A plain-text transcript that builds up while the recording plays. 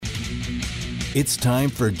It's time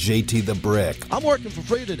for JT the Brick. I'm working for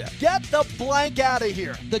free today. Get the blank out of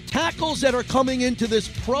here. The tackles that are coming into this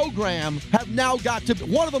program have now got to,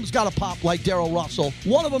 one of them's got to pop like Darryl Russell.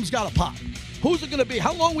 One of them's got to pop. Who's it going to be?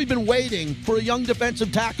 How long we've been waiting for a young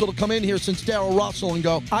defensive tackle to come in here since Darryl Russell and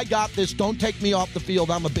go, I got this, don't take me off the field,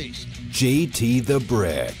 I'm a beast. JT the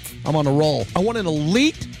Brick. I'm on a roll. I want an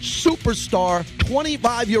elite, superstar,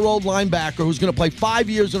 25-year-old linebacker who's going to play 5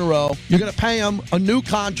 years in a row. You're going to pay him a new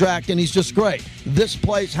contract, and he's just great. This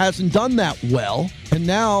place hasn't done that well, and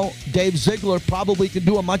now Dave Ziegler probably could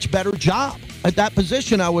do a much better job at that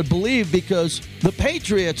position, I would believe, because the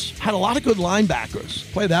Patriots had a lot of good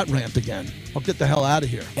linebackers. Play that rant again. I'll get the hell out of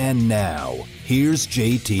here. And now, here's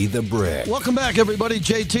JT the Brick. Welcome back, everybody.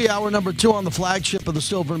 JT, hour number 2 on the flagship of the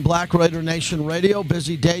Silver and Black Raider Nation Radio.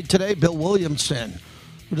 Busy day today. Bill Williamson,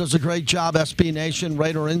 who does a great job, SB Nation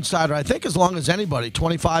Raider Insider, I think as long as anybody,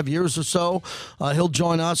 25 years or so. He'll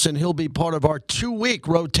join us, and he'll be part of our 2-week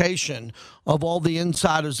rotation of all the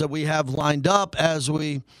insiders that we have lined up as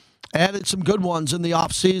we added some good ones in the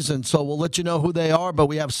offseason. So we'll let you know who they are, but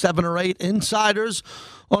we have 7 or 8 insiders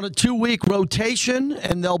on a 2-week rotation,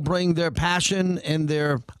 and they'll bring their passion and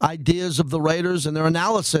their ideas of the Raiders and their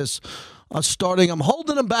analysis starting. I'm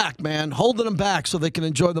holding them back, man, holding them back so they can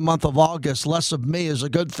enjoy the month of August. Less of me is a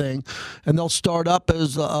good thing, and they'll start up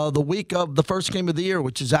as the week of the first game of the year,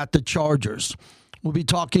 which is at the Chargers. We'll be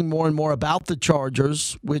talking more and more about the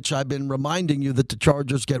Chargers, which I've been reminding you that the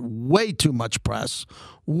Chargers get way too much press,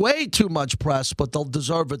 but they'll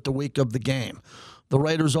deserve it the week of the game. The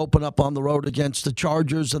Raiders open up on the road against the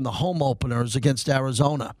Chargers, and the home openers against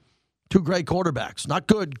Arizona. 2 great quarterbacks. Not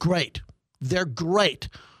good, great. They're great.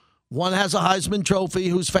 One has a Heisman Trophy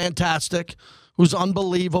who's fantastic, who's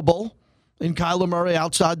unbelievable, in Kyler Murray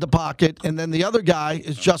outside the pocket. And then the other guy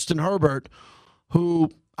is Justin Herbert,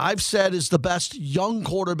 who I've said is the best young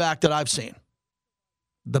quarterback that I've seen.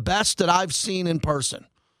 The best that I've seen in person.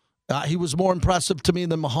 He was more impressive to me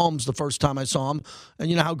than Mahomes the first time I saw him. And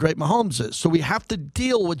you know how great Mahomes is. So we have to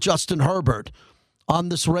deal with Justin Herbert on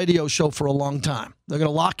this radio show for a long time. They're going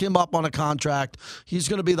to lock him up on a contract. He's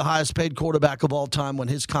going to be the highest paid quarterback of all time when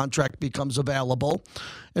his contract becomes available.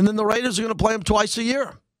 And then the Raiders are going to play him twice a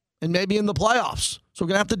year and maybe in the playoffs. So we're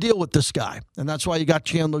going to have to deal with this guy. And that's why you got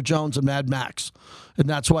Chandler Jones and Mad Max. And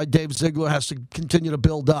that's why Dave Ziegler has to continue to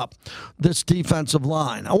build up this defensive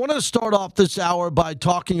line. I want to start off this hour by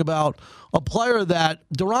talking about a player that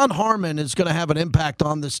Duron Harmon is going to have an impact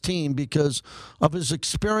on this team because of his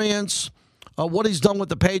experience, what he's done with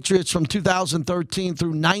the Patriots from 2013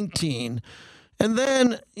 through 19. And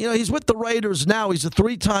then, you know, he's with the Raiders now. He's a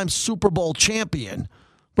 3-time Super Bowl champion.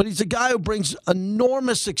 But he's a guy who brings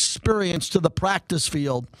enormous experience to the practice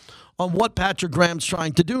field on what Patrick Graham's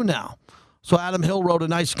trying to do now. So Adam Hill wrote a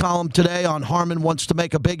nice column today on Harmon wants to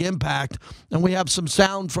make a big impact. And we have some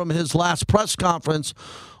sound from his last press conference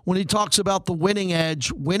when he talks about the winning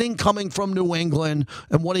edge, winning coming from New England,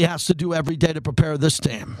 and what he has to do every day to prepare this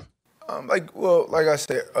team. Like I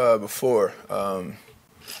said before,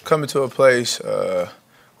 coming to a place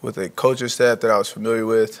with a coaching staff that I was familiar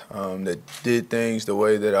with, that did things the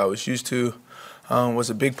way that I was used to, was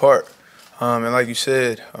a big part. And like you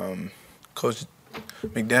said, Coach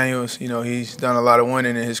McDaniels, you know, he's done a lot of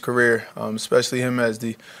winning in his career, especially him as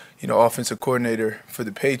the, you know, offensive coordinator for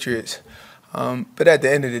the Patriots. But at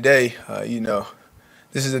the end of the day, you know,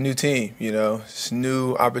 this is a new team, you know. It's a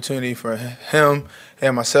new opportunity for him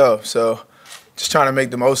and myself. So just trying to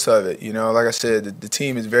make the most of it. You know, like I said, the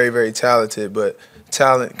team is very, very talented, but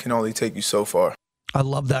talent can only take you so far. I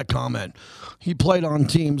love that comment. He played on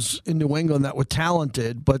teams in New England that were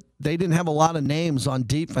talented, but they didn't have a lot of names on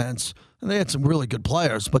defense. And they had some really good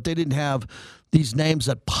players, but they didn't have these names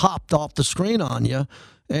that popped off the screen on you.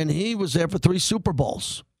 And he was there for 3 Super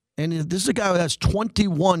Bowls. And this is a guy who has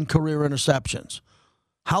 21 career interceptions.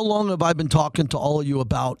 How long have I been talking to all of you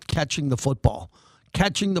about catching the football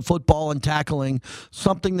and tackling,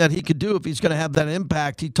 something that he could do if he's going to have that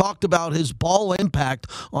impact? He talked about his ball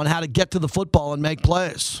impact on how to get to the football and make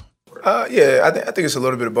plays. Yeah, I think it's a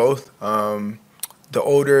little bit of both. The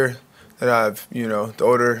older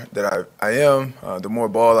that I am, the more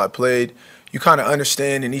ball I played, you kind of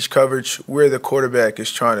understand in each coverage where the quarterback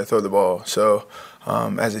is trying to throw the ball. So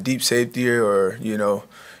as a deep safety or, you know,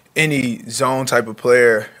 any zone type of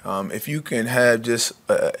player, if you can have just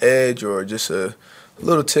an edge or just a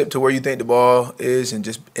little tip to where you think the ball is and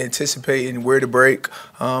just anticipating where to break,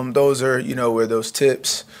 those are, you know, where those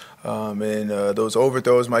tips and those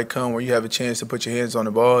overthrows might come where you have a chance to put your hands on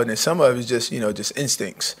the ball. And then some of it is just, you know, just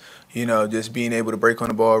instincts, you know, just being able to break on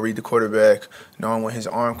the ball, read the quarterback, knowing when his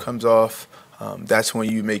arm comes off. that's when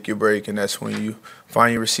you make your break, and that's when you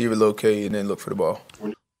find your receiver locate and then look for the ball.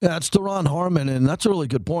 Yeah, that's Duron Harmon, and that's a really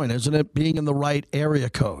good point, isn't it? Being in the right area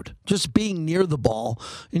code, just being near the ball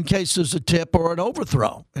in case there's a tip or an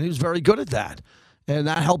overthrow, and he was very good at that. And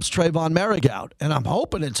that helps Trayvon Merrick out. And I'm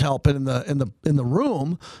hoping it's helping in the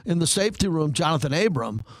room, in the safety room, Jonathan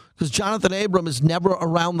Abram, because Jonathan Abram is never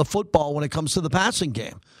around the football when it comes to the passing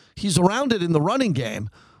game. He's around it in the running game,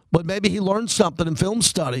 but maybe he learned something in film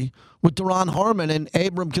study with Duron Harmon, and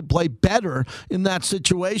Abram could play better in that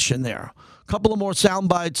situation there. A couple of more sound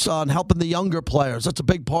bites on helping the younger players. That's a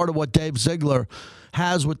big part of what Dave Ziegler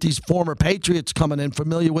has with these former Patriots coming in,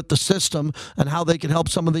 familiar with the system and how they can help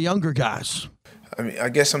some of the younger guys. I mean, I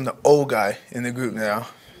guess I'm the old guy in the group now.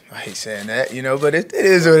 I hate saying that, but it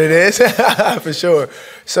is what it is, for sure.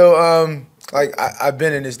 So, I've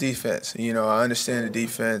been in this defense. I understand the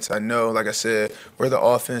defense. I know, like I said, where the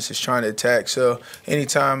offense is trying to attack. So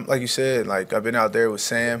anytime, like you said, I've been out there with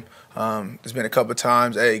Sam. There's been a couple of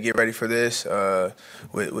times, hey, get ready for this,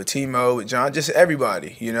 with Timo, with John, just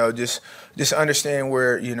everybody, just understand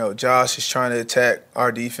where, Josh is trying to attack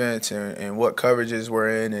our defense and what coverages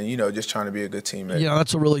we're in and, just trying to be a good teammate. Yeah,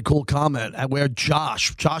 that's a really cool comment where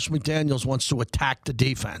Josh McDaniels wants to attack the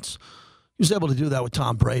defense. He was able to do that with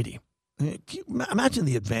Tom Brady. Can you imagine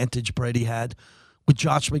the advantage Brady had with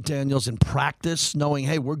Josh McDaniels in practice, knowing,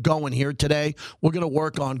 hey, we're going here today. We're going to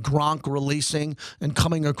work on Gronk releasing and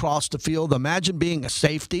coming across the field. Imagine being a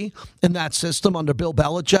safety in that system under Bill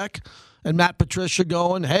Belichick and Matt Patricia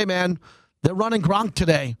going, hey, man, they're running Gronk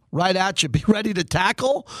today right at you. Be ready to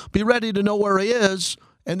tackle. Be ready to know where he is.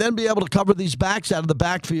 And then be able to cover these backs out of the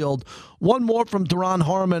backfield. One more from Duron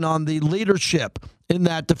Harmon on the leadership in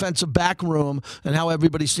that defensive back room and how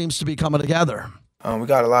everybody seems to be coming together. We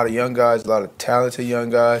got a lot of young guys, a lot of talented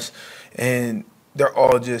young guys, and they're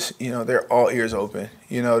all just, they're all ears open.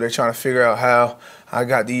 They're trying to figure out how I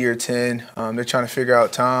got to year 10. They're trying to figure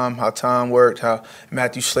out how Tom worked, how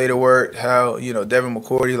Matthew Slater worked, how, Devin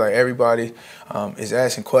McCourty, everybody is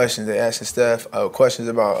asking questions. They're asking Steph questions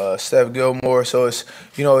about Steph Gilmore. So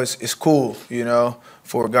it's cool,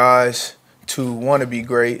 for guys to want to be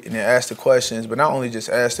great and then ask the questions, but not only just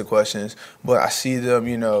ask the questions, but I see them,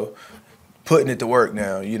 putting it to work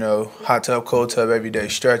now, hot tub, cold tub every day,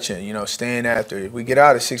 stretching, staying after. We get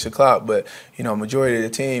out at 6 o'clock, but, majority of the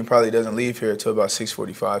team probably doesn't leave here until about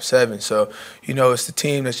 6:45, 7. So, it's the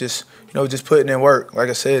team that's just, just putting in work. Like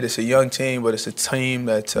I said, it's a young team, but it's a team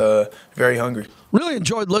that's very hungry. Really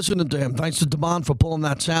enjoyed listening to him. Thanks to Damon for pulling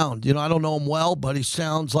that sound. I don't know him well, but he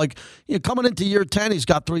sounds like, coming into year 10, he's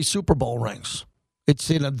got 3 Super Bowl rings. It's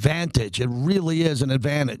an advantage. It really is an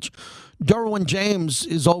advantage. Derwin James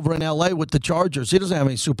is over in L.A. with the Chargers. He doesn't have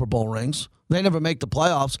any Super Bowl rings. They never make the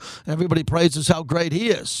playoffs. Everybody praises how great he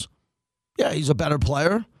is. Yeah, he's a better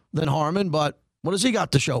player than Harmon, but what has he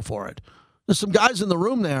got to show for it? There's some guys in the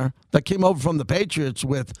room there that came over from the Patriots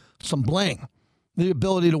with some bling, the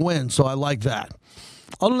ability to win, so I like that.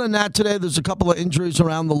 Other than that, today there's a couple of injuries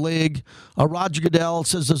around the league. Roger Goodell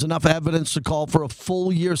says there's enough evidence to call for a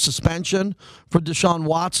full-year suspension for Deshaun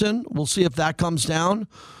Watson. We'll see if that comes down.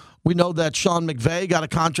 We know that Sean McVay got a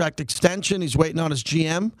contract extension. He's waiting on his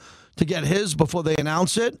GM to get his before they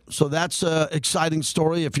announce it. So that's an exciting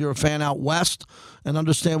story if you're a fan out west and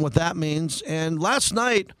understand what that means. And last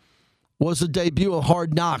night was the debut of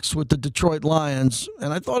Hard Knocks with the Detroit Lions,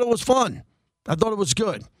 and I thought it was fun. I thought it was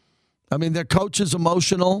good. I mean, their coach is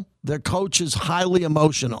emotional. Their coach is highly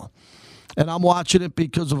emotional. And I'm watching it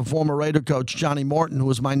because of a former Raider coach, Johnny Morton, who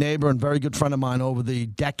was my neighbor and very good friend of mine over the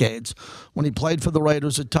decades. When he played for the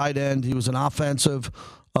Raiders at tight end, he was an offensive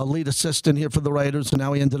lead assistant here for the Raiders, and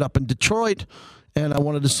now he ended up in Detroit. And I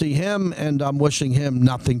wanted to see him, and I'm wishing him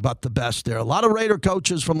nothing but the best there. A lot of Raider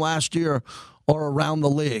coaches from last year are around the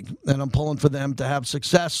league, and I'm pulling for them to have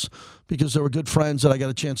success because they were good friends that I got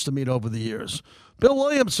a chance to meet over the years. Bill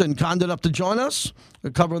Williamson, kind enough to join us.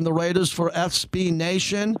 We're covering the Raiders for SB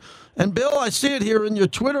Nation. And, Bill, I see it here in your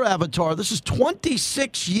Twitter avatar. This is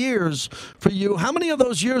 26 years for you. How many of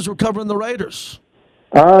those years were covering the Raiders?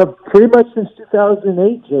 Pretty much since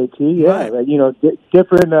 2008, JT. Yeah,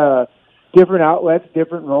 right. Different outlets,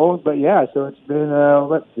 different roles, but yeah, so it's been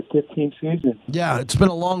the 15th season. Yeah, it's been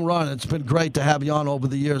a long run. It's been great to have you on over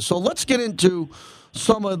the years. So let's get into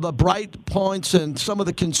some of the bright points and some of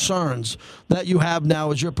the concerns that you have now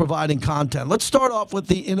as you're providing content. Let's start off with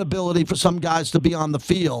the inability for some guys to be on the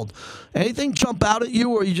field. Anything jump out at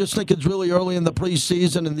you, or you just think it's really early in the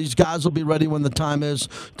preseason and these guys will be ready when the time is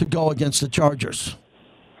to go against the Chargers?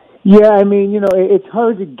 Yeah, I mean, it's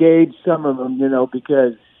hard to gauge some of them,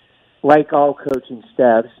 because like all coaching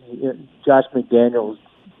staffs, Josh McDaniels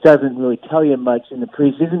doesn't really tell you much in the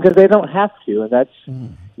preseason because they don't have to, and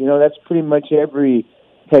that's pretty much every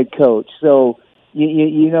head coach. So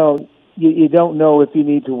you don't know if you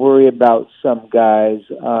need to worry about some guys.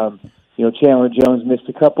 Chandler Jones missed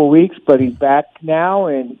a couple weeks, but he's back now,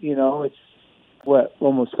 and it's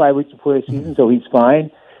almost 5 weeks before the season, so he's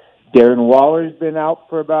fine. Darren Waller's been out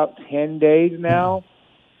for about 10 days now.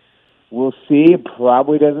 We'll see.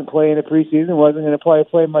 Probably doesn't play in the preseason. Wasn't going to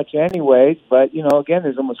play much anyways. But, again,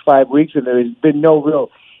 there's almost 5 weeks, and there's been no real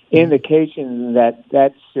indication that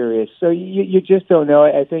that's serious. So you just don't know.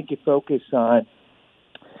 I think you focus on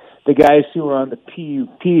the guys who are on the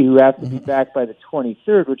PUP who have to be back by the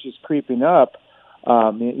 23rd, which is creeping up.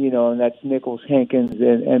 And that's Nichols, Hankins,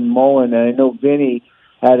 and Mullen. And I know Vinny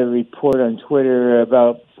had a report on Twitter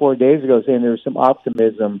about 4 days ago saying there was some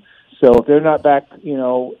optimism. So if they're not back,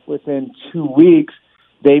 within 2 weeks,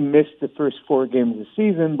 they missed the first 4 games of the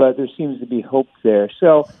season, but there seems to be hope there.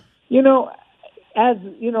 So,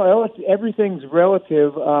 everything's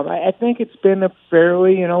relative. I think it's been a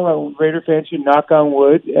fairly, Raider fans should knock on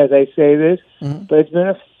wood as I say this, but it's been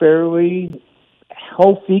a fairly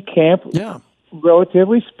healthy camp,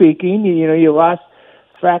 relatively speaking. You lost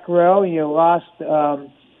Fackrell, you lost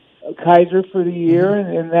Kaiser for the year,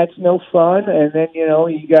 and that's no fun. And then,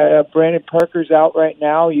 you got Brandon Parker's out right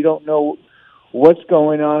now. You don't know what's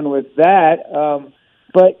going on with that.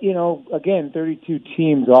 But, again, 32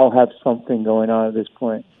 teams all have something going on at this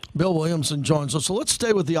point. Bill Williamson joins us. So let's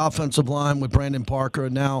stay with the offensive line with Brandon Parker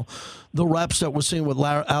and now the reps that we're seeing with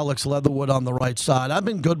Alex Leatherwood on the right side. I've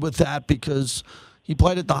been good with that because he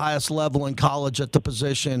played at the highest level in college at the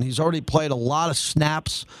position. He's already played a lot of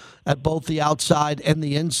snaps at both the outside and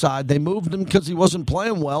the inside. They moved him because he wasn't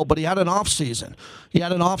playing well, but he had an offseason. He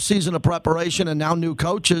had an offseason of preparation and now new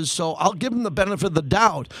coaches, so I'll give him the benefit of the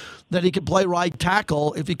doubt that he could play right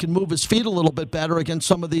tackle if he can move his feet a little bit better against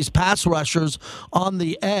some of these pass rushers on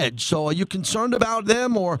the edge. So are you concerned about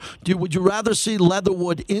them, or would you rather see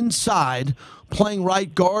Leatherwood inside playing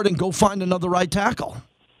right guard and go find another right tackle?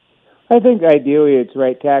 I think ideally it's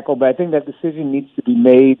right tackle, but I think that decision needs to be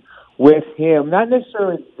made with him, not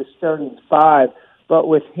necessarily the starting 5, but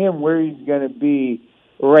with him where he's going to be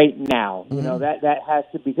right now. That has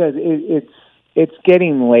to, because it's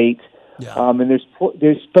getting late, and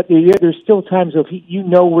there's still times of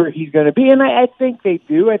where he's going to be, and I think they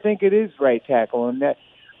do. I think it is right tackle, and that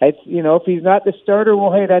if he's not the starter,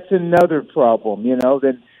 well, hey, that's another problem. Then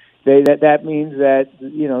that means that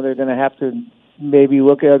they're going to have to maybe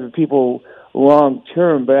look at other people long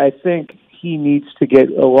term, but I think he needs to get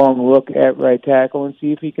a long look at right tackle and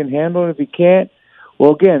see if he can handle it. If he can't,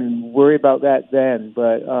 well, again, worry about that then.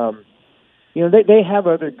 But they have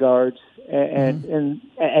other guards, and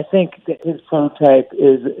I think that his prototype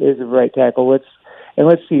is a right tackle. Let's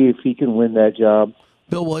see if he can win that job.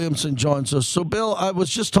 Bill Williamson joins us. So, Bill, I was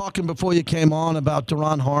just talking before you came on about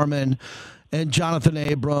Duron Harmon and Jonathan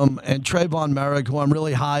Abram and Trayvon Merrick, who I'm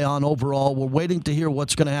really high on overall. We're waiting to hear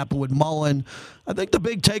what's going to happen with Mullen. I think the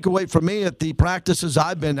big takeaway for me at the practices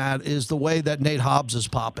I've been at is the way that Nate Hobbs is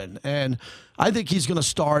popping. And I think he's going to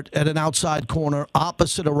start at an outside corner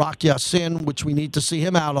opposite of Rock Ya-Sin, which we need to see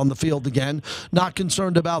him out on the field again. Not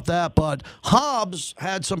concerned about that, but Hobbs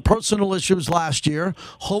had some personal issues last year.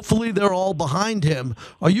 Hopefully they're all behind him.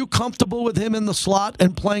 Are you comfortable with him in the slot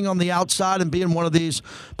and playing on the outside and being one of these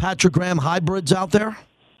Patrick Graham hybrids out there?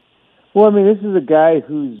 Well, this is a guy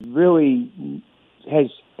who's really has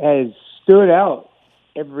stood out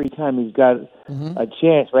every time he's got a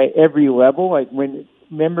chance, right? Every level. Like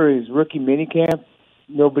remember his rookie minicamp,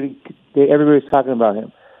 everybody's talking about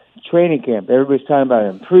him. Training camp, everybody's talking about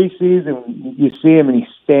him. Preseason, you see him and he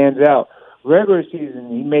stands out. Regular season,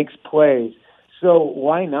 he makes plays. So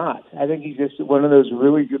why not? I think he's just one of those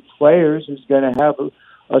really good players who's going to have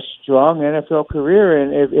a strong NFL career.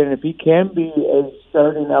 And if he can be a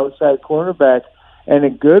starting outside cornerback and a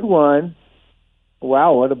good one,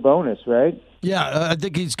 wow, what a bonus, right? Yeah, I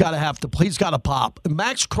think he's got to pop.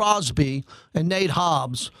 Max Crosby and Nate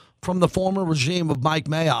Hobbs from the former regime of Mike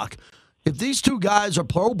Mayock. If these two guys are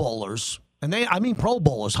Pro Bowlers, Pro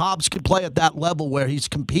Bowlers, Hobbs could play at that level where he's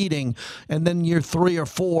competing, and then year 3 or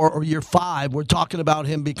 4 or year 5, we're talking about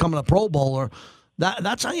him becoming a Pro Bowler.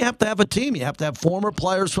 That's how you have to have a team. You have to have former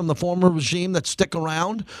players from the former regime that stick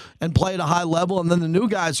around and play at a high level, and then the new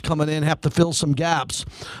guys coming in have to fill some gaps.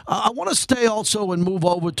 I want to stay also and move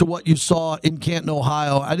over to what you saw in Canton,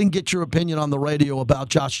 Ohio. I didn't get your opinion on the radio about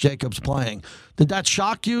Josh Jacobs playing. Did that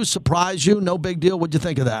shock you, surprise you? No big deal. What'd you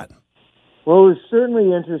think of that? Well, it was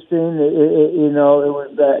certainly interesting. It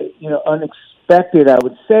was unexpected, I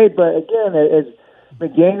would say. But again, as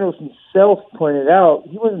McDaniels himself pointed out,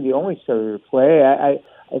 he wasn't the only starter to play.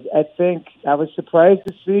 I think I was surprised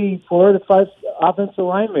to see 4 of the 5 offensive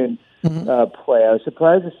linemen play. I was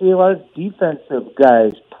surprised to see a lot of defensive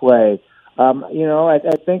guys play. I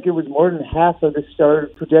think it was more than half of the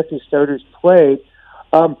projected starters played.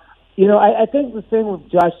 I think the thing with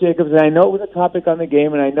Josh Jacobs, and I know it was a topic on the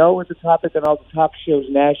game, and I know it was a topic on all the talk shows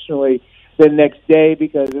nationally the next day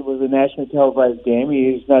because it was a nationally televised game.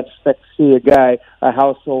 You just not expect to see a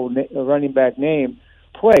household running back name,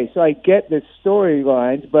 play. So I get the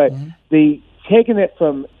storylines, but the taking it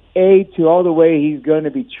from A to all the way he's going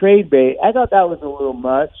to be trade bait, I thought that was a little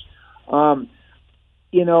much. I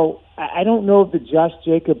don't know if the Josh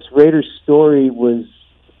Jacobs Raiders story was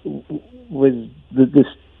the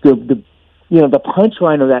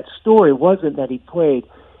punchline of that story wasn't that he played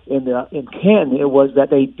in Canton. It was that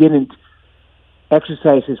they didn't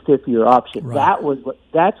exercise his 5th-year option. Right.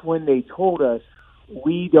 That's when they told us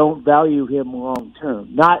we don't value him long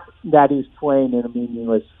term. Not that he's playing in a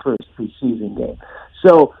meaningless first preseason game.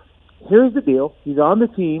 So here's the deal: he's on the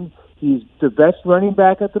team. He's the best running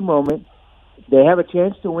back at the moment. They have a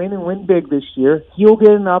chance to win and win big this year. He'll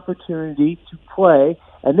get an opportunity to play,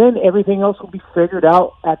 and then everything else will be figured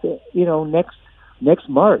out at the next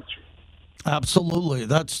March. Absolutely.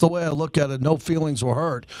 That's the way I look at it. No feelings were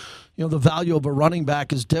hurt. The value of a running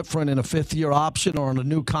back is different in a 5th-year option or in a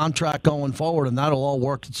new contract going forward, and that'll all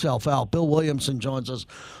work itself out. Bill Williamson joins us.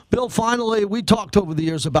 Bill, finally, we talked over the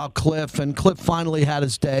years about Cliff, and Cliff finally had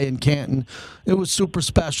his day in Canton. It was super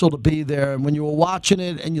special to be there, and when you were watching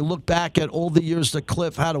it and you look back at all the years that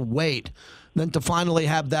Cliff had to wait, then to finally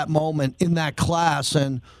have that moment in that class,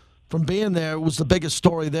 and from being there, it was the biggest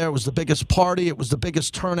story there. It was the biggest party. It was the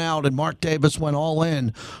biggest turnout, and Mark Davis went all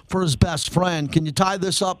in for his best friend. Can you tie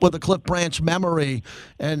this up with a Cliff Branch memory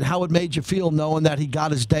and how it made you feel knowing that he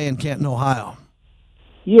got his day in Canton, Ohio?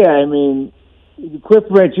 Yeah, I mean, Cliff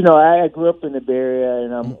Branch, I grew up in the Bay Area,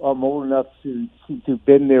 and I'm old enough to have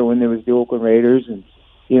been there when there was the Oakland Raiders, and,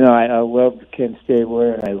 I loved Ken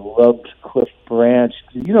Stabler, and I loved Cliff Branch.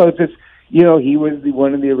 It's just, he was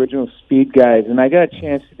one of the original speed guys, and I got a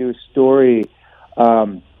chance to do a story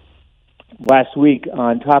last week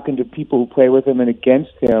on talking to people who play with him and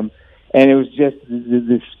against him, and it was just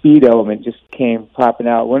the speed element just came popping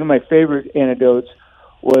out. One of my favorite anecdotes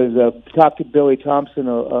was talk to Billy Thompson,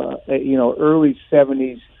 early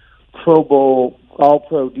 70s Pro Bowl,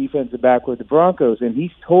 All-Pro defensive back with the Broncos, and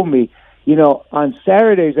he's told me, on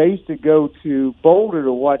Saturdays I used to go to Boulder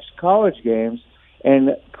to watch college games,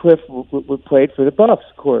 and Cliff played for the Buffs,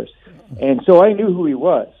 of course. And so I knew who he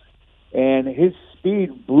was. And his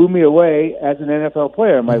speed blew me away as an NFL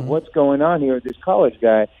player. I'm like, what's going on here with this college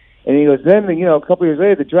guy? And he goes, then, a couple years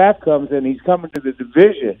later, the draft comes, and he's coming to the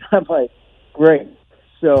division. I'm like, great.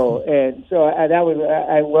 I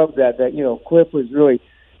love that, Cliff was really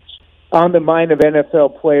on the mind of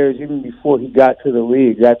NFL players even before he got to the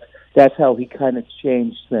league. That's how he kind of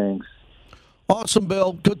changed things. Awesome,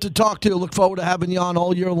 Bill. Good to talk to you. Look forward to having you on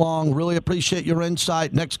all year long. Really appreciate your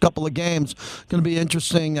insight. Next couple of games going to be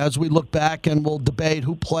interesting as we look back and we'll debate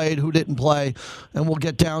who played, who didn't play, and we'll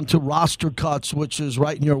get down to roster cuts, which is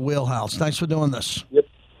right in your wheelhouse. Thanks for doing this. Yep.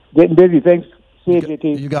 Getting busy. Thanks. See you,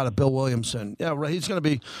 JT. You got it, Bill Williamson. Yeah, right.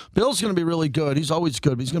 Bill's going to be really good. He's always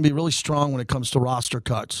good, but he's going to be really strong when it comes to roster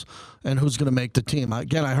cuts and who's going to make the team.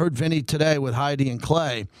 Again, I heard Vinny today with Heidi and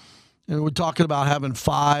Clay. And we're talking about having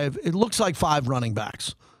 5, it looks like 5 running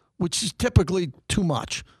backs, which is typically too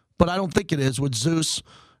much. But I don't think it is with Zeus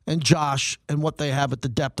and Josh and what they have at the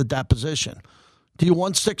depth at that position. Do you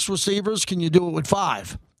want 6 receivers? Can you do it with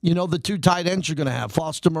 5? The 2 tight ends you're going to have,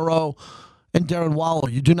 Foster Moreau and Darren Waller.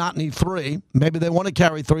 You do not need 3. Maybe they want to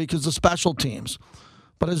carry 3 because of special teams.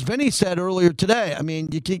 But as Vinny said earlier today, I mean,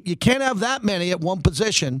 you can't have that many at one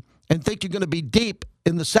position and think you're going to be deep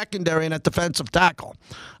in the secondary and at defensive tackle.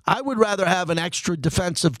 I would rather have an extra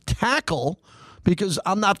defensive tackle because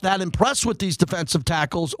I'm not that impressed with these defensive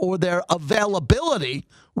tackles or their availability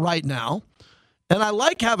right now. And I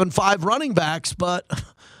like having 5 running backs, but,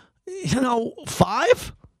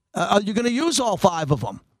 5? Are you going to use all 5 of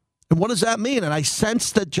them? And what does that mean? And I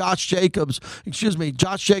sense that Josh Jacobs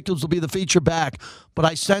will be the feature back, but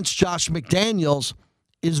I sense Josh McDaniels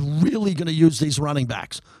is really going to use these running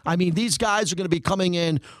backs. I mean, these guys are going to be coming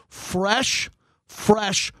in fresh,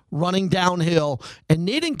 running downhill and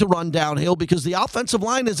needing to run downhill because the offensive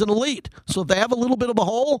line is an elite. So if they have a little bit of a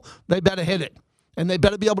hole, they better hit it. And they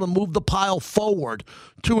better be able to move the pile forward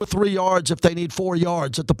 2 or 3 yards if they need 4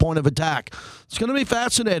 yards at the point of attack. It's going to be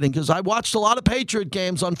fascinating because I watched a lot of Patriot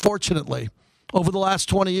games, unfortunately, over the last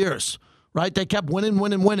 20 years. Right? They kept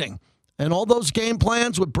winning. And all those game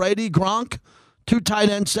plans with Brady, Gronk, 2 tight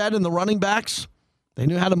end set and the running backs, they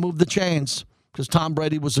knew how to move the chains. because Tom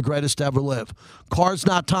Brady was the greatest to ever live. Carr's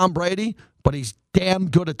not Tom Brady, but he's damn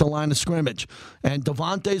good at the line of scrimmage. And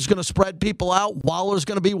Devontae's going to spread people out. Waller's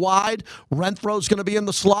going to be wide. Renfro's going to be in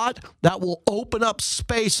the slot. That will open up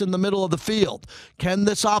space in the middle of the field. Can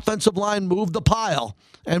this offensive line move the pile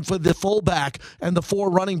and for the fullback and the 4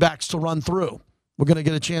 running backs to run through? We're going to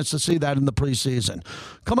get a chance to see that in the preseason.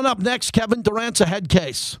 Coming up next, Kevin Durant's a head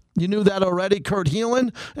case. You knew that already. Kurt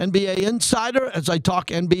Heelan, NBA insider, as I talk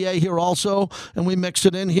NBA here also, and we mix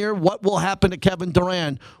it in here. What will happen to Kevin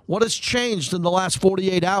Durant? What has changed in the last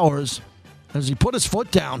 48 hours as he put his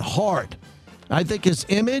foot down hard? I think his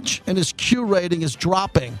image and his Q rating is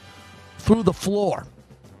dropping through the floor.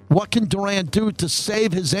 What can Durant do to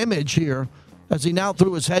save his image here as he now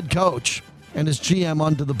threw his head coach and his GM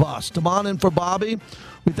under the bus? Damon in for Bobby.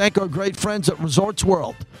 We thank our great friends at Resorts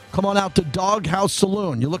World. Come on out to Doghouse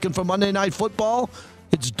Saloon. You're looking for Monday Night Football?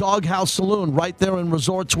 It's Doghouse Saloon right there in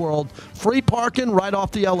Resorts World. Free parking right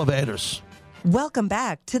off the elevators. Welcome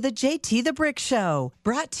back to the JT the Brick Show,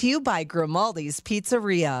 brought to you by Grimaldi's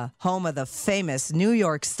Pizzeria, home of the famous New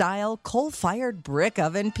York-style coal-fired brick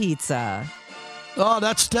oven pizza. Oh,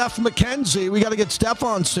 that's Steph McKenzie. We got to get Steph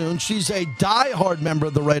on soon. She's a diehard member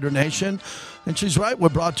of the Raider Nation. And she's right. We're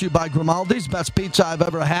brought to you by Grimaldi's, best pizza I've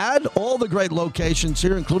ever had. All the great locations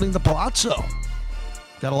here, including the Palazzo.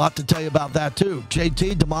 Got a lot to tell you about that, too.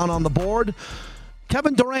 JT, Damon on the board.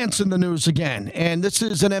 Kevin Durant's in the news again. And this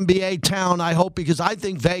is an NBA town, I hope, because I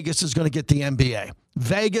think Vegas is going to get the NBA.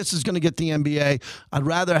 Vegas is going to get the NBA. I'd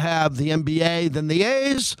rather have the NBA than the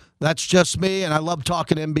A's. That's just me, and I love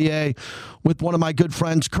talking NBA with one of my good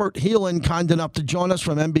friends, Kurt Heelan, kind enough to join us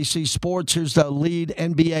from NBC Sports. Here's the lead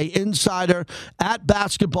NBA insider at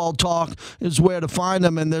Basketball Talk is where to find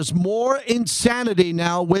him. And there's more insanity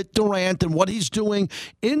now with Durant and what he's doing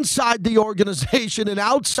inside the organization and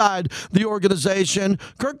outside the organization.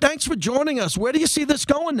 Kurt, thanks for joining us. Where do you see this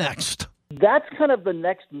going next? That's kind of the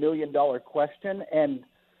next million-dollar question, and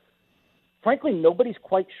frankly, nobody's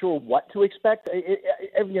quite sure what to expect.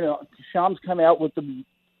 Shams come out with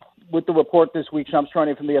the report this week. Shams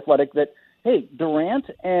Charania from The Athletic that hey, Durant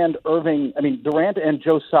and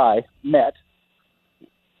Joe Tsai met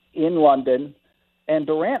in London, and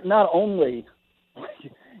Durant not only,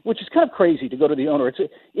 which is kind of crazy to go to the owner.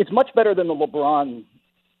 It's much better than the LeBron.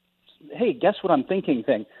 Hey, guess what I'm thinking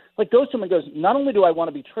thing. Like goes to him and goes, not only do I want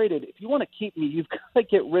to be traded, if you want to keep me, you've got to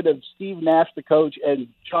get rid of Steve Nash, the coach, and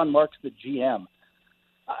Sean Marks, the GM.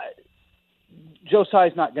 Joe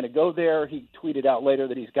Tsai's not going to go there. He tweeted out later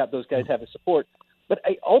that he's got those guys have his support. But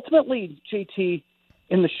ultimately, JT,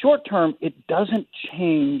 in the short term, it doesn't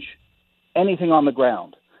change anything on the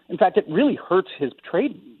ground. In fact, it really hurts his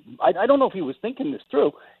trade. I don't know if he was thinking this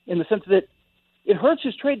through in the sense that it hurts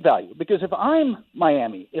his trade value because if I'm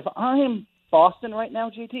Miami, if I'm Boston right now,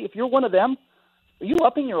 JT, if you're one of them, are you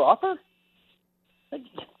upping your offer?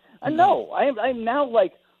 No, I'm now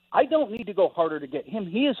like, I don't need to go harder to get him.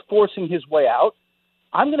 He is forcing his way out.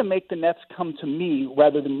 I'm going to make the Nets come to me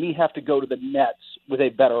rather than me have to go to the Nets with a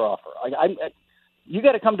better offer. You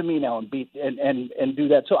got to come to me now and beat and do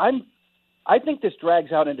that. So I think this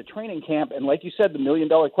drags out into training camp, and like you said, the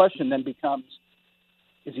million-dollar question then becomes: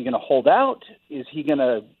 is he going to hold out? Is he going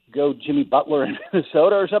to go Jimmy Butler in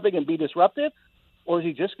Minnesota or something and be disruptive? Or is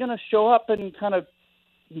he just going to show up and kind of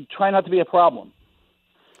try not to be a problem?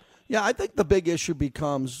 Yeah, I think the big issue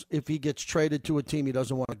becomes if he gets traded to a team he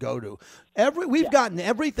doesn't want to go to. We've gotten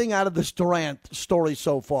everything out of this Durant story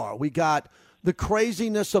so far. We got the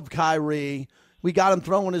craziness of Kyrie. We got him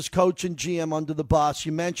throwing his coach and GM under the bus.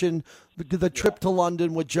 You mentioned the trip to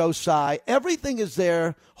London with Joe Tsai. Everything is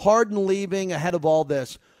there. Harden leaving ahead of all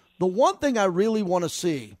this. The one thing I really want to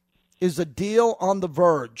see is a deal on the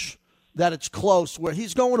verge that it's close, where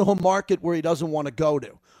he's going to a market where he doesn't want to go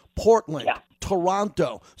to. Portland,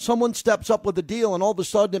 Toronto. Someone steps up with a deal, and all of a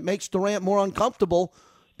sudden it makes Durant more uncomfortable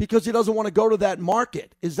because he doesn't want to go to that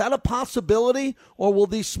market. Is that a possibility, or will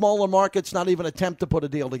these smaller markets not even attempt to put a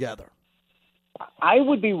deal together? I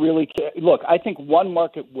would be really – look, I think one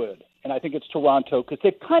market would, and I think it's Toronto because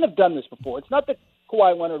they've kind of done this before. It's not that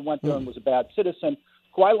Kawhi Leonard went there and was a bad citizen.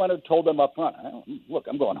 Kawhi Leonard told them up front, look,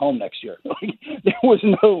 I'm going home next year. There was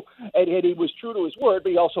no – and he was true to his word,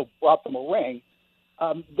 but he also brought them a ring.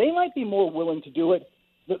 They might be more willing to do it.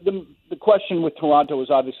 The question with Toronto is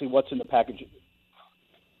obviously what's in the package.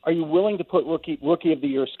 Are you willing to put rookie of the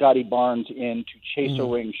year Scotty Barnes in to chase a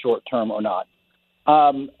ring short term or not?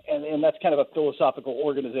 And that's kind of a philosophical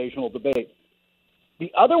organizational debate.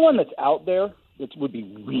 The other one that's out there that would be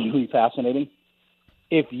really fascinating,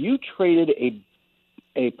 if you traded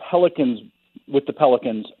a Pelicans with the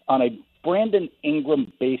Pelicans on a Brandon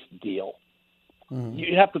Ingram-based deal,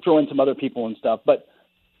 You have to throw in some other people and stuff. But,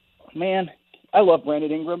 man, I love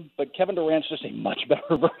Brandon Ingram, but Kevin Durant's just a much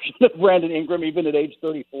better version of Brandon Ingram, even at age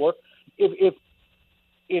 34.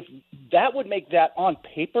 If that would make that on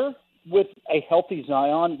paper with a healthy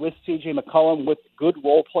Zion, with C.J. McCollum, with good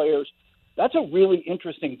role players, that's a really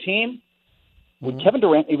interesting team. Would Kevin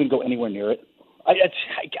Durant even go anywhere near it?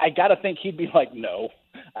 I got to think he'd be like, no.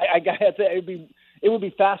 I got to say it would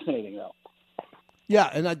be fascinating, though. Yeah,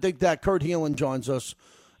 and I think that Kurt Heelan joins us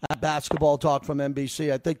at Basketball Talk from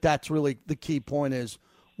NBC. I think that's really the key point is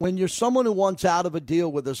when you're someone who wants out of a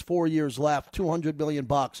deal with there's 4 years left, $200 million,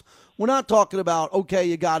 we're not talking about, okay,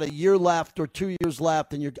 you got a year left or 2 years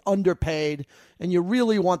left and you're underpaid and you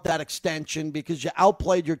really want that extension because you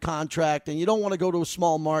outplayed your contract and you don't want to go to a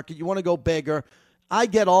small market. You want to go bigger. I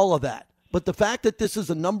get all of that. But the fact that this is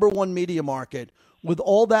a number one media market with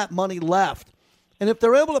all that money left, and if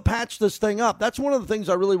they're able to patch this thing up, that's one of the things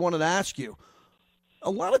I really wanted to ask you. A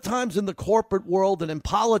lot of times in the corporate world and in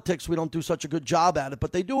politics, we don't do such a good job at it,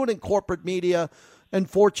 but they do it in corporate media and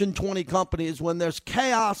Fortune 20 companies. When there's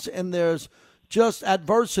chaos and there's just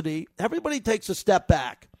adversity, everybody takes a step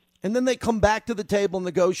back, and then they come back to the table and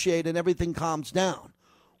negotiate, and everything calms down.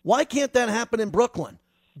 Why can't that happen in Brooklyn?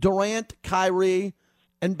 Durant, Kyrie,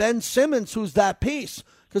 and Ben Simmons, who's that piece?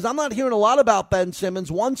 Because I'm not hearing a lot about Ben Simmons.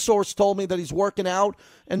 One source told me that he's working out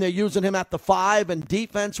and they're using him at the 5 and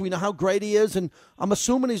defense. We know how great he is, and I'm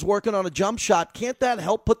assuming he's working on a jump shot. Can't that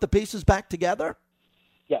help put the pieces back together?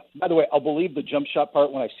 Yeah. By the way, I'll believe the jump shot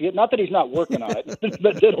part when I see it. Not that he's not working on it,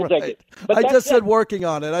 but it'll take it. But I just said working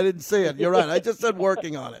on it. I didn't see it. You're right. I just said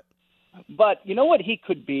working on it. But you know what he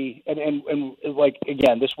could be, and like,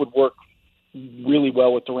 again, this would work really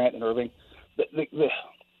well with Durant and Irving.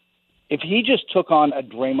 If he just took on a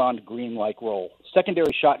Draymond Green-like role,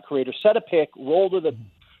 secondary shot creator, set a pick, roll to the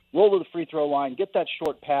free throw line, get that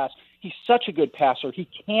short pass. He's such a good passer. He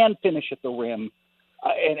can finish at the rim,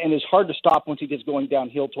 and is hard to stop once he gets going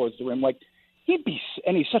downhill towards the rim. Like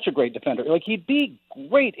and he's such a great defender. Like he'd be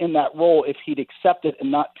great in that role if he'd accept it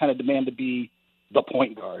and not kind of demand to be the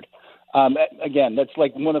point guard. Again, that's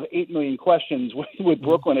like one of 8 million questions with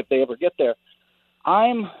Brooklyn if they ever get there.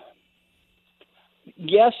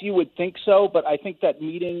 Yes, you would think so, but I think that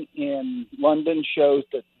meeting in London shows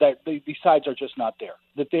that the sides are just not there.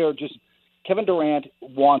 That they are just Kevin Durant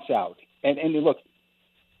wants out, and look,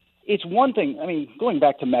 it's one thing. I mean, going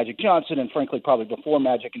back to Magic Johnson, and frankly, probably before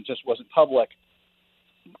Magic, and just wasn't public.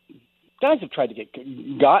 Guys have tried to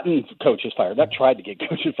gotten coaches fired. Not tried to get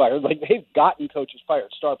coaches fired. Like they've gotten coaches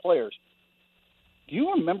fired. Star players. Do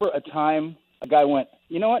you remember a time a guy went,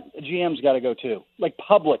 you know what, the GM's got to go too, like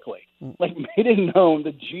publicly, like made it known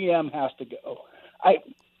the GM has to go.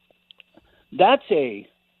 That's a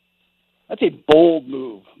bold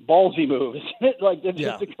move, ballsy move, isn't it? Like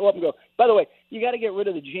just to go up and go, by the way, you got to get rid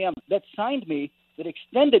of the GM that signed me, that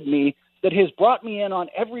extended me, that has brought me in on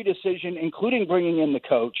every decision, including bringing in the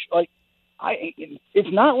coach. Like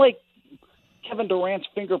it's not like Kevin Durant's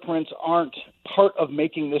fingerprints aren't part of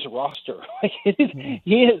making this roster.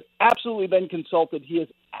 He has absolutely been consulted. He has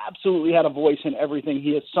absolutely had a voice in everything.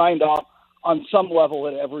 He has signed off on some level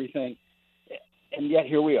at everything. And yet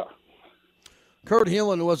here we are. Kurt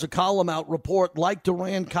Heelan was a column out report, like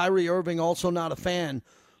Durant, Kyrie Irving, also not a fan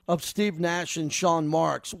of Steve Nash and Sean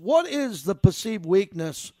Marks. What is the perceived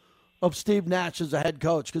weakness of Steve Nash as a head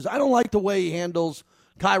coach? Because I don't like the way he handles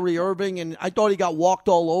Kyrie Irving, and I thought he got walked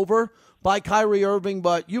all over by Kyrie Irving,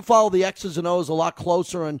 but you follow the X's and O's a lot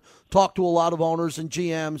closer and talk to a lot of owners and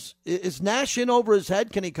GMs. Is Nash in over his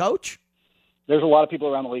head? Can he coach? There's a lot of people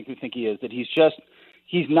around the league who think he is, that he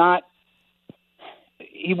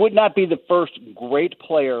would not be the first great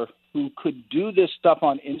player who could do this stuff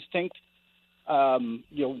on instinct, run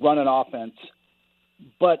an offense,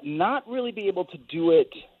 but not really be able to do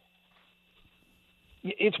it.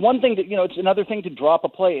 It's one thing it's another thing to drop a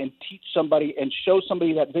play and teach somebody and show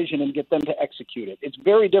somebody that vision and get them to execute it. It's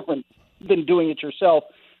very different than doing it yourself.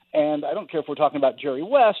 And I don't care if we're talking about Jerry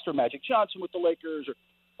West or Magic Johnson with the Lakers or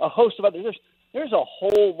a host of others. There's a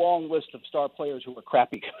whole long list of star players who are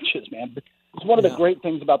crappy coaches, man. It's one of the great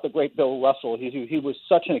things about the great Bill Russell. He was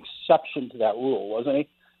such an exception to that rule, wasn't he?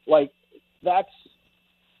 Like that.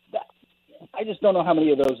 I just don't know how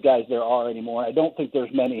many of those guys there are anymore. I don't think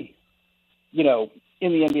there's many,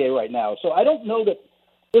 in the NBA right now. So I don't know that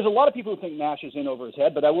there's a lot of people who think Nash is in over his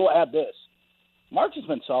head, but I will add this. Marks has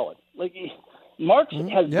been solid. Like Marks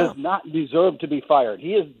does not deserve to be fired.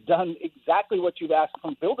 He has done exactly what you've asked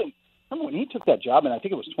from building. Remember when he took that job, and I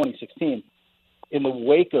think it was 2016, in the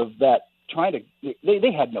wake of that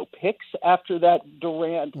they had no picks after that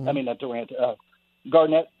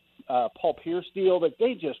Garnett, Paul Pierce deal, that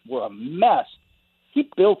they just were a mess. he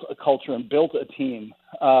built a culture and built a team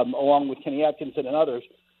along with Kenny Atkinson and others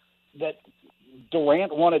that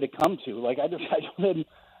Durant wanted to come to. Like I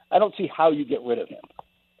don't see how you get rid of him.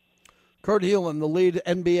 Kurt Helin, the lead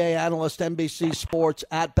NBA analyst, NBC Sports,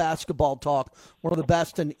 at Basketball Talk. One of the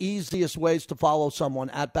best and easiest ways to follow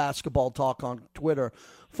someone, at Basketball Talk on Twitter.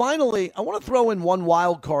 Finally, I want to throw in one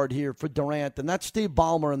wild card here for Durant, and that's Steve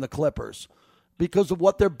Ballmer and the Clippers. Because of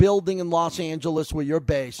what they're building in Los Angeles, where you're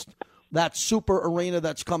based, that super arena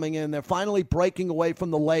that's coming in. They're finally breaking away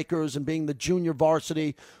from the Lakers and being the junior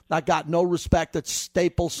varsity that got no respect at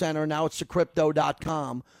Staples Center. Now it's the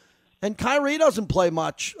Crypto.com. And Kawhi doesn't play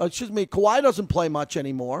much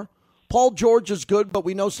anymore. Paul George is good, but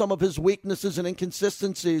we know some of his weaknesses and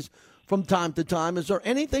inconsistencies from time to time. Is there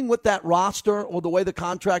anything with that roster or the way the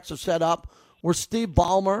contracts are set up where Steve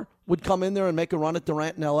Ballmer would come in there and make a run at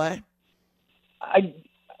Durant in L.A.?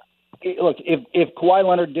 Look, if Kawhi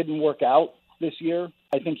Leonard didn't work out this year,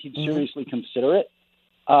 I think he'd seriously consider it.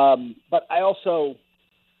 But I also,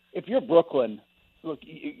 if you're Brooklyn, look,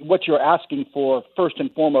 what you're asking for first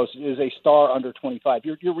and foremost is a star under 25.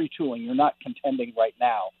 You're retooling. You're not contending right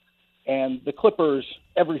now. And the Clippers,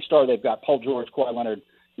 every star they've got, Paul George, Kawhi Leonard,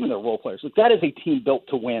 even their role players, look, that is a team built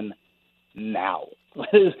to win now.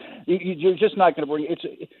 You're just not going to bring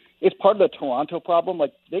it's part of the Toronto problem.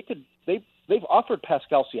 Like they've offered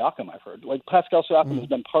Pascal Siakam, I've heard. Like Pascal Siakam has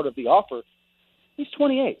been part of the offer. He's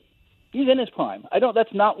 28. He's in his prime.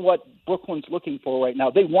 That's not what Brooklyn's looking for right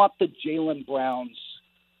now. They want the Jaylen Browns,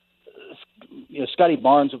 Scotty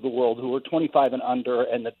Barnes of the world, who are 25 and under,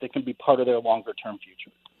 and that they can be part of their longer-term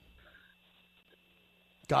future.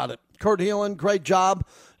 Got it. Kurt Helin, great job.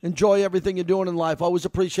 Enjoy everything you're doing in life. Always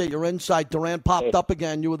appreciate your insight. Durant popped up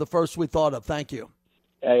again. You were the first we thought of. Thank you.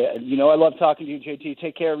 I love talking to you, JT.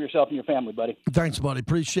 Take care of yourself and your family, buddy. Thanks, buddy.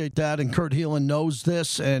 Appreciate that. And Kurt Helin knows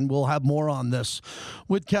this, and we'll have more on this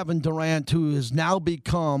with Kevin Durant, who has now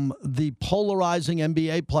become the polarizing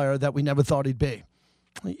NBA player that we never thought he'd be.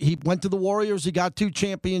 He went to the Warriors. He got 2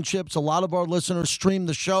 championships. A lot of our listeners stream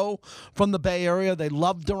the show from the Bay Area. They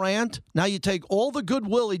love Durant. Now you take all the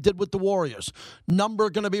goodwill he did with the Warriors.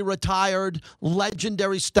 Number going to be retired,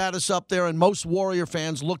 legendary status up there, and most Warrior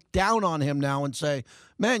fans look down on him now and say,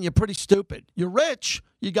 man, you're pretty stupid. You're rich.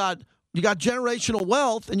 You got generational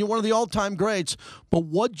wealth, and you're one of the all-time greats. But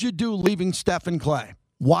what'd you do leaving Stephen Clay?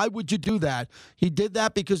 Why would you do that? He did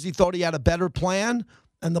that because he thought he had a better plan,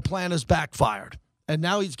 and the plan has backfired. And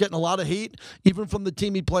now he's getting a lot of heat, even from the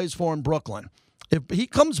team he plays for in Brooklyn. If he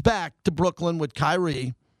comes back to Brooklyn with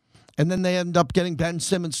Kyrie, and then they end up getting Ben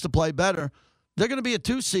Simmons to play better, they're going to be a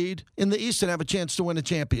 2 seed in the East and have a chance to win a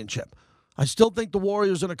championship. I still think the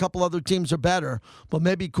Warriors and a couple other teams are better, but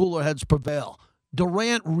maybe cooler heads prevail.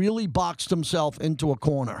 Durant really boxed himself into a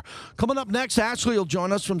corner. Coming up next, Ashley will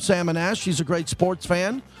join us from Sam and Ash. She's a great sports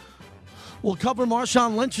fan. We'll cover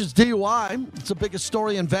Marshawn Lynch's DUI. It's the biggest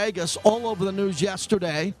story in Vegas, all over the news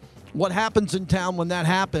yesterday. What happens in town when that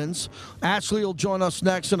happens. Ashley will join us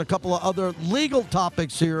next and a couple of other legal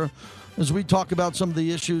topics here as we talk about some of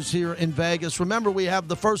the issues here in Vegas. Remember, we have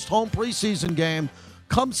the first home preseason game.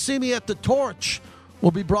 Come see me at the Torch. We'll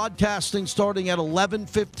be broadcasting starting at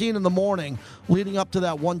 11:15 in the morning, leading up to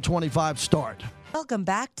that 1:25 start. Welcome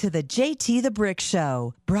back to the JT the Brick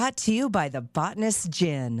Show, brought to you by the Botanist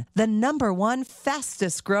Gin, the #1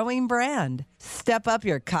 fastest growing brand. Step up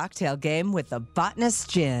your cocktail game with the Botanist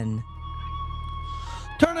Gin.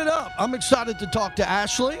 Turn it up. I'm excited to talk to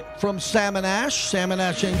Ashley from Sam and Ash,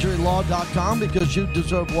 samandashinjurylaw.com, because you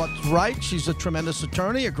deserve what's right. She's a tremendous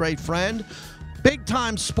attorney, a great friend,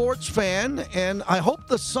 big-time sports fan, and I hope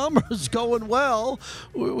the summer's going well.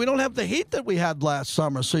 We don't have the heat that we had last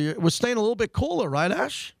summer, so we're staying a little bit cooler, right,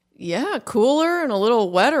 Ash? Yeah, cooler and a little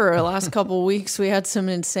wetter. The last couple of weeks, we had some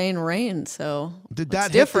insane rain, so did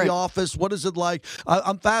that hit the office? What is it like?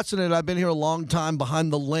 I'm fascinated. I've been here a long time.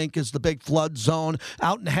 Behind the link is the big flood zone.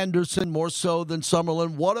 Out in Henderson, more so than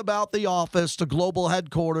Summerlin. What about the office, the global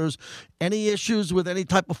headquarters? Any issues with any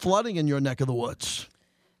type of flooding in your neck of the woods?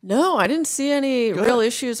 No, I didn't see any real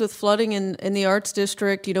issues with flooding in the Arts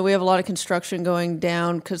District. You know, we have a lot of construction going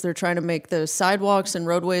down because they're trying to make the sidewalks and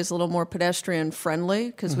roadways a little more pedestrian friendly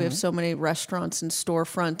because we have so many restaurants and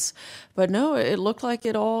storefronts. But no, it looked like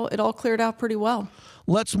it all cleared out pretty well.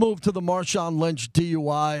 Let's move to the Marshawn Lynch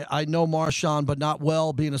DUI. I know Marshawn, but not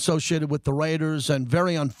well, being associated with the Raiders, and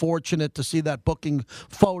very unfortunate to see that booking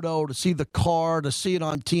photo, to see the car, to see it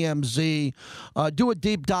on TMZ. Do a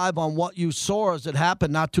deep dive on what you saw as it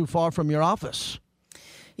happened not too far from your office.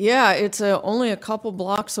 Yeah, it's only a couple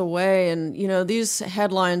blocks away. And, these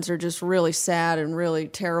headlines are just really sad and really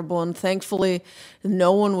terrible. And thankfully,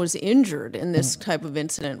 no one was injured in this type of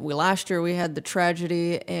incident. Last year we had the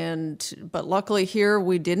tragedy, but luckily here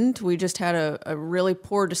we didn't. We just had a really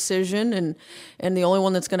poor decision. And the only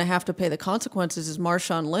one that's going to have to pay the consequences is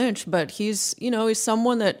Marshawn Lynch. But he's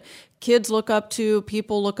someone that kids look up to,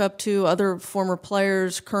 people look up to, other former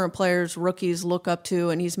players, current players, rookies look up to,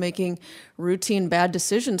 and he's making routine bad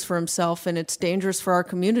decisions for himself, and it's dangerous for our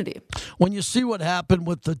community. When you see what happened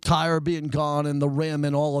with the tire being gone and the rim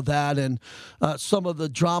and all of that, and some of the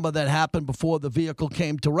drama that happened before the vehicle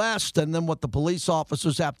came to rest, and then what the police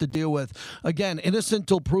officers have to deal with, again, innocent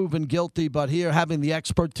till proven guilty, but here having the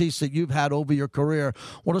expertise that you've had over your career,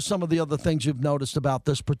 what are some of the other things you've noticed about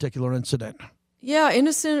this particular incident? Yeah,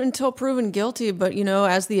 innocent until proven guilty, but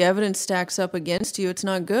as the evidence stacks up against you, it's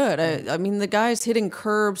not good. I mean, the guy's hitting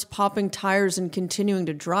curbs, popping tires, and continuing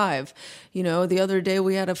to drive. The other day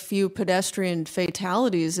we had a few pedestrian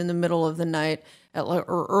fatalities in the middle of the night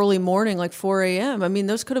or early morning, like 4 a.m. I mean,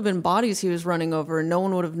 those could have been bodies he was running over, and no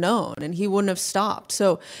one would have known, and he wouldn't have stopped.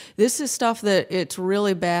 So this is stuff that it's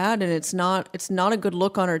really bad, and it's not a good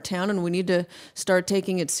look on our town, and we need to start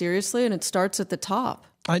taking it seriously, and it starts at the top.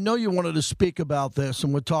 I know you wanted to speak about this,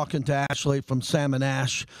 and we're talking to Ashley from Sam and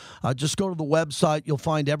Ash. Just go to the website. You'll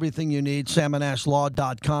find everything you need,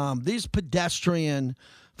 samandashlaw.com. These pedestrian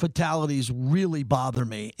fatalities really bother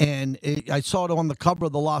me, and I saw it on the cover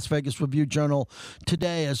of the Las Vegas Review-Journal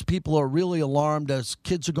today as people are really alarmed as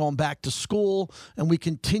kids are going back to school, and we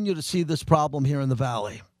continue to see this problem here in the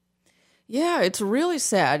Valley. Yeah, it's really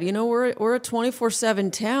sad. We're a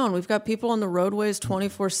 24/7 town. We've got people on the roadways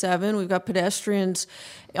 24/7. We've got pedestrians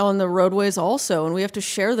on the roadways also, and we have to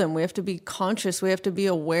share them. We have to be conscious. We have to be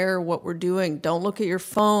aware of what we're doing. Don't look at your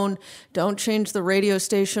phone. Don't change the radio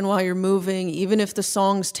station while you're moving, even if the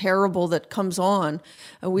song's terrible that comes on.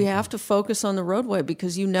 We have to focus on the roadway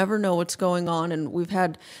because you never know what's going on, and we've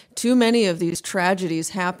had too many of these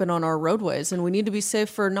tragedies happen on our roadways, and we need to be safe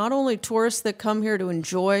for not only tourists that come here to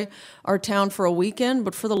enjoy our town for a weekend,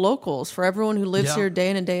 but for the locals, for everyone who lives here day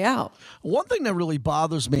in and day out. One thing that really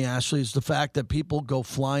bothers me, Ashley, is the fact that people go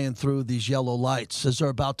flying through these yellow lights as they're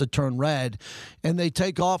about to turn red, and they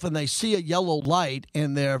take off and they see a yellow light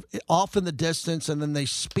and they're off in the distance, and then they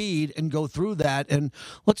speed and go through that. And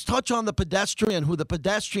let's touch on the pedestrian,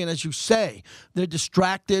 as you say, they're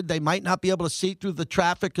distracted. They might not be able to see through the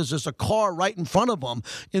traffic because there's a car right in front of them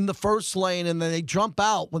in the first lane, and then they jump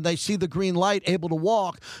out when they see the green light, able to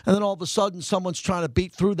walk, and then all of a sudden someone's trying to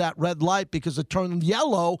beat through that red light because it turned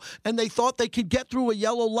yellow, and they thought they could get through a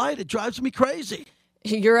yellow light. It drives me crazy.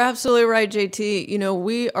 You're absolutely right, JT.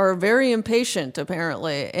 We are very impatient,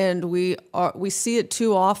 apparently, and we see it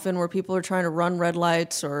too often where people are trying to run red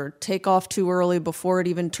lights or take off too early before it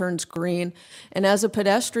even turns green. And as a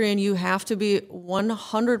pedestrian, you have to be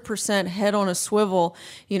 100% head on a swivel.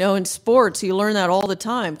 In sports, you learn that all the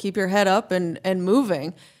time. Keep your head up and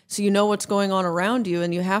moving, so you know what's going on around you,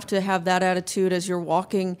 and you have to have that attitude as you're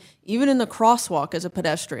walking, even in the crosswalk as a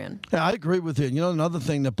pedestrian. Yeah, I agree with you. Another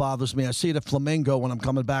thing that bothers me, I see it at Flamingo when I'm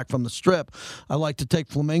coming back from the Strip. I like to take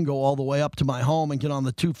Flamingo all the way up to my home and get on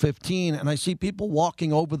the 215, and I see people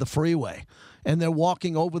walking over the freeway. And they're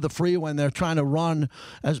walking over the freeway and they're trying to run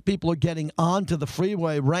as people are getting onto the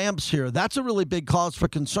freeway ramps here. That's a really big cause for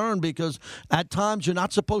concern because at times you're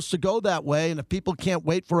not supposed to go that way. And if people can't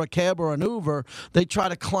wait for a cab or an Uber, they try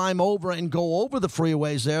to climb over and go over the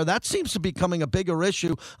freeways there. That seems to be becoming a bigger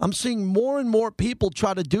issue. I'm seeing more and more people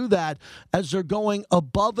try to do that as they're going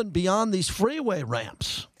above and beyond these freeway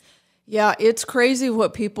ramps. Yeah, it's crazy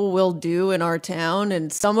what people will do in our town,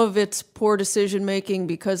 and some of it's poor decision making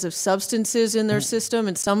because of substances in their system,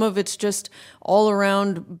 and some of it's just all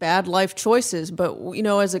around bad life choices. But,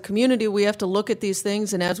 as a community, we have to look at these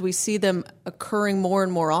things, and as we see them occurring more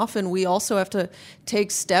and more often, we also have to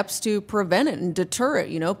take steps to prevent it and deter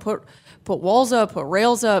it, put walls up, put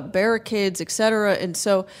rails up, barricades, etc. And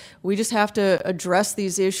so we just have to address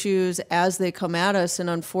these issues as they come at us. And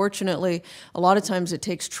unfortunately, a lot of times it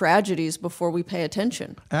takes tragedies before we pay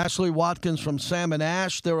attention. Ashley Watkins from Sam and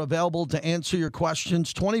Ash. They're available to answer your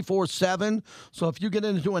questions 24/7. So if you get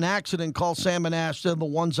into an accident, call Sam and Ash. They're the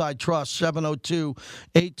ones I trust,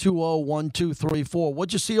 702-820-1234.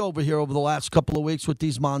 What'd you see over here over the last couple of weeks with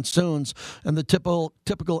these monsoons and the typical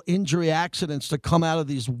injury accidents that come out of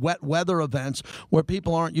these wet weather events where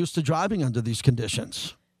people aren't used to driving under these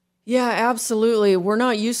conditions? Yeah, absolutely. We're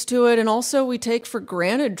not used to it. And also, we take for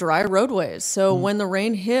granted dry roadways. So when the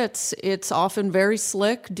rain hits, it's often very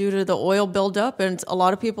slick due to the oil buildup. And a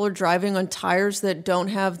lot of people are driving on tires that don't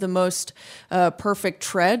have the most perfect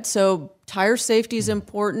tread. So tire safety is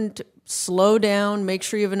important. Slow down, make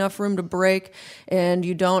sure you have enough room to brake, and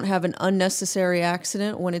you don't have an unnecessary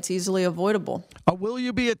accident when it's easily avoidable. Will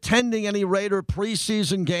you be attending any Raider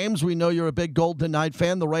preseason games? We know you're a big Golden Knight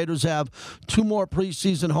fan. The Raiders have 2 more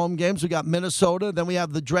preseason home games. We got Minnesota, then we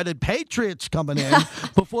have the dreaded Patriots coming in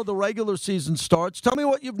before the regular season starts. Tell me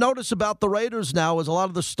what you've noticed about the Raiders now, as a lot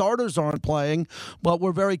of the starters aren't playing, but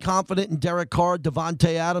we're very confident in Derek Carr,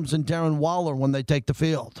 Devontae Adams, and Darren Waller when they take the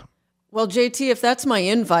field. Well, JT, if that's my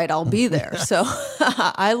invite, I'll be there. So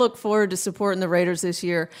I look forward to supporting the Raiders this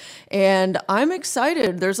year. And I'm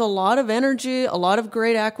excited. There's a lot of energy, a lot of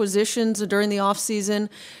great acquisitions during the offseason.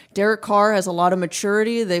 Derek Carr has a lot of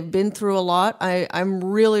maturity. They've been through a lot. I'm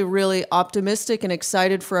really, really optimistic and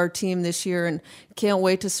excited for our team this year, and can't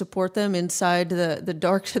wait to support them inside the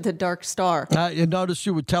dark star. You noticed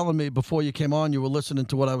you were telling me before you came on, you were listening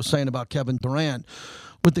to what I was saying about Kevin Durant.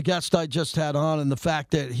 With the guest I just had on and the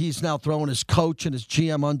fact that he's now throwing his coach and his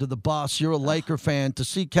GM under the bus, you're a Laker fan. To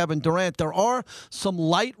see Kevin Durant, there are some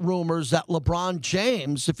light rumors that LeBron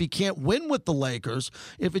James, if he can't win with the Lakers,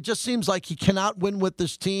 if it just seems like he cannot win with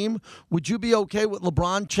this team, would you be okay with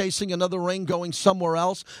LeBron chasing another ring, going somewhere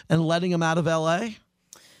else, and letting him out of L.A.?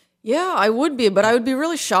 Yeah, I would be, but I would be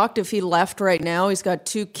really shocked if he left right now. He's got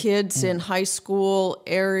 2 kids in high school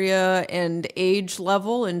area and age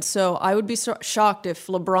level, and so I would be shocked if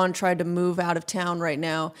LeBron tried to move out of town right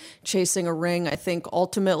now, chasing a ring. I think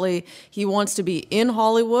ultimately he wants to be in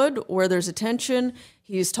Hollywood where there's attention.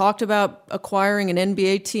 He's talked about acquiring an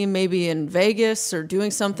NBA team maybe in Vegas or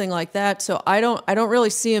doing something like that. So I don't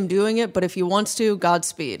really see him doing it, but if he wants to,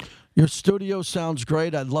 Godspeed. Your studio sounds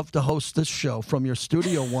great. I'd love to host this show from your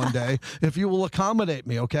studio one day if you will accommodate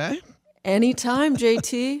me, okay? Anytime,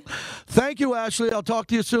 JT. Thank you, Ashley. I'll talk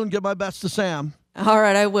to you soon. Give my best to Sam. All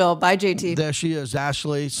right, I will. Bye, JT. There she is,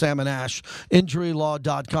 Ashley, Sam and Ash,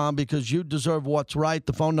 injurylaw.com, because you deserve what's right.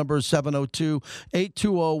 The phone number is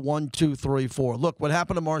 702-820-1234. Look, what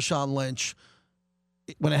happened to Marshawn Lynch,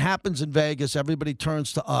 when it happens in Vegas, everybody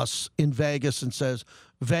turns to us in Vegas and says,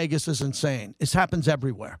 Vegas is insane. This happens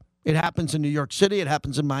everywhere. It happens in New York City. It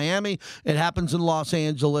happens in Miami. It happens in Los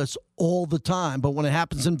Angeles all the time. But when it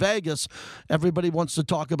happens in Vegas, everybody wants to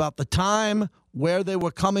talk about the time, where they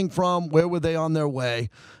were coming from, where were they on their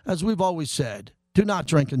way. As we've always said, do not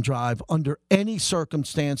drink and drive under any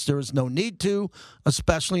circumstance. There is no need to,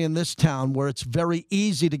 especially in this town where it's very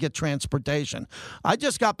easy to get transportation. I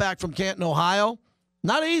just got back from Canton, Ohio.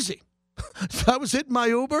 Not easy. So I was hitting my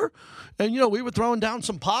Uber, and, we were throwing down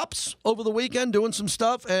some pops over the weekend, doing some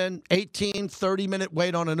stuff, and 30-minute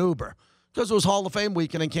wait on an Uber because it was Hall of Fame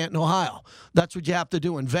weekend in Canton, Ohio. That's what you have to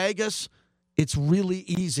do. In Vegas, it's really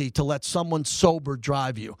easy to let someone sober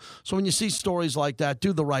drive you. So when you see stories like that,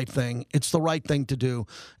 do the right thing. It's the right thing to do.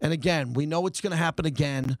 And again, we know it's going to happen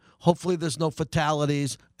again. Hopefully there's no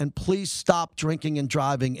fatalities. And please stop drinking and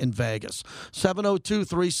driving in Vegas.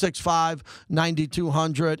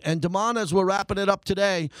 702-365-9200. And Damon, as we're wrapping it up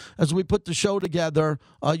today, as we put the show together,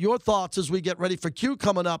 your thoughts as we get ready for Q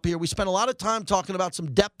coming up here. We spent a lot of time talking about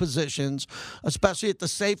some depth positions, especially at the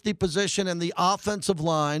safety position and the offensive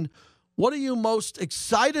line. What are you most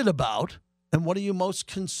excited about, and what are you most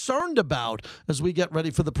concerned about as we get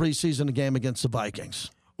ready for the preseason game against the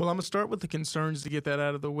Vikings? Well, I'm going to start with the concerns to get that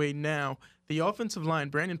out of the way now. The offensive line,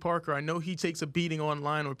 Brandon Parker, I know he takes a beating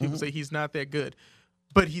online where people say he's not that good,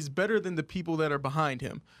 but he's better than the people that are behind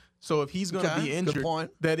him. So if he's going to be injured,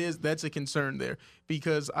 that's a concern there,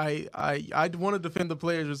 because I want to defend the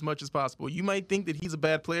players as much as possible. You might think that he's a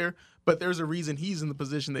bad player, but there's a reason he's in the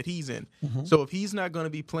position that he's in. So if he's not going to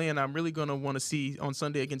be playing, I'm really going to want to see on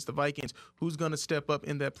Sunday against the Vikings who's going to step up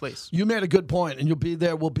in that place. You made a good point, and you'll be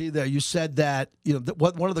there, we'll be there. You said that,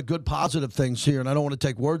 one of the good positive things here, and I don't want to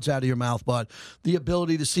take words out of your mouth, but the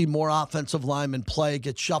ability to see more offensive linemen play,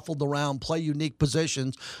 get shuffled around, play unique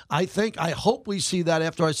positions. I hope we see that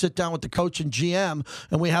after I sit down with the coach and GM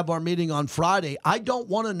and we have our meeting on Friday. I don't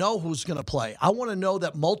want to know who's going to play. I want to know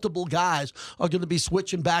that multiple guys are going to be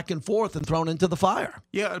switching back and forth and thrown into the fire.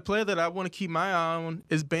 Yeah, a player that I want to keep my eye on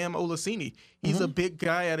is Bam Olaseni. He's a big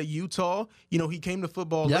guy out of Utah. He came to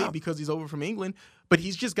football late because he's over from England, but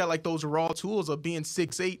he's just got like those raw tools of being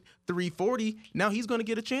 6'8", 340. Now he's going to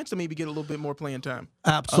get a chance to maybe get a little bit more playing time.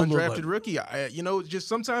 Absolutely. Undrafted rookie. Just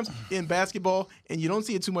sometimes in basketball, and you don't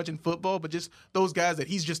see it too much in football, but just those guys that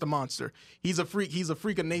he's just a monster. He's a freak. He's a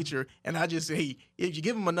freak of nature. And I just say, if you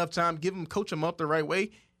give him enough time, coach him up the right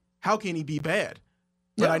way, how can he be bad?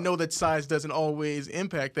 But Yeah. I know that size doesn't always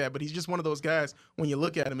impact that, but he's just one of those guys, when you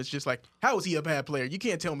look at him, it's just like, how is he a bad player? You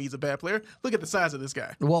can't tell me he's a bad player. Look at the size of this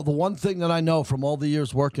guy. Well, the one thing that I know from all the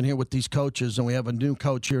years working here with these coaches, and we have a new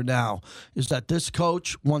coach here now, is that this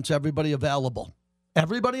coach wants everybody available.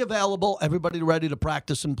 Everybody available, everybody ready to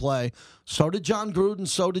practice and play. So did John Gruden,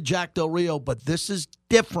 so did Jack Del Rio, but this is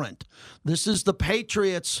different. This is the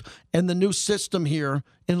Patriots and the new system here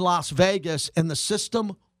in Las Vegas, and the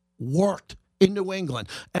system worked in New England.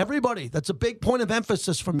 Everybody, that's a big point of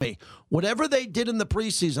emphasis for me. Whatever they did in the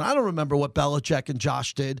preseason, I don't remember what Belichick and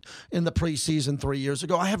Josh did in the preseason 3 years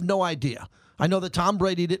ago. I have no idea. I know that Tom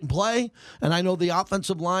Brady didn't play, and I know the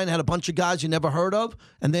offensive line had a bunch of guys you never heard of,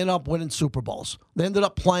 and they ended up winning Super Bowls. They ended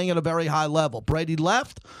up playing at a very high level. Brady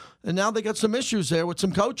left, and now they got some issues there with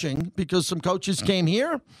some coaching because some coaches came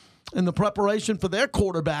here, and the preparation for their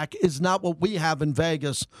quarterback is not what we have in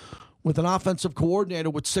Vegas with an offensive coordinator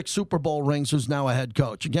with 6 Super Bowl rings who's now a head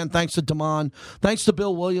coach. Again, thanks to Damon. Thanks to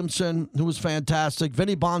Bill Williamson, who was fantastic.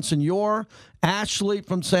 Vinny Bonsignor, Ashley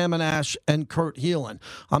from Sam and Ash, and Kurt Heelan.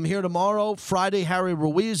 I'm here tomorrow. Friday, Harry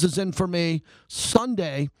Ruiz is in for me.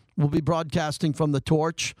 Sunday, we'll be broadcasting from the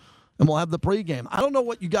Torch, and we'll have the pregame. I don't know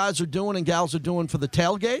what you guys are doing and gals are doing for the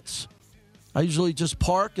tailgates. I usually just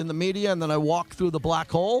park in the media, and then I walk through the black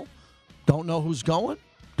hole. Don't know who's going.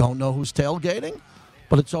 Don't know who's tailgating.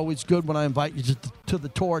 But it's always good when I invite you to the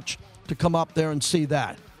Torch to come up there and see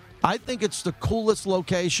that. I think it's the coolest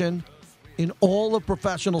location in all of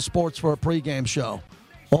professional sports for a pregame show.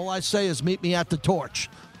 All I say is meet me at the Torch,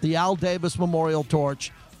 the Al Davis Memorial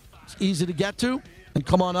Torch. It's easy to get to, and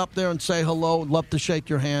come on up there and say hello. I'd love to shake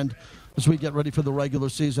your hand as we get ready for the regular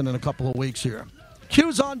season in a couple of weeks here.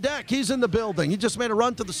 Q's on deck. He's in the building. He just made a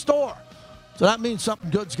run to the store. So that means something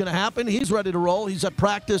good's going to happen. He's ready to roll. He's at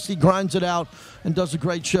practice. He grinds it out and does a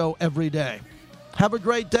great show every day. Have a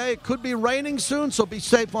great day. It could be raining soon, so be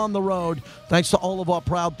safe on the road. Thanks to all of our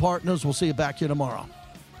proud partners. We'll see you back here tomorrow.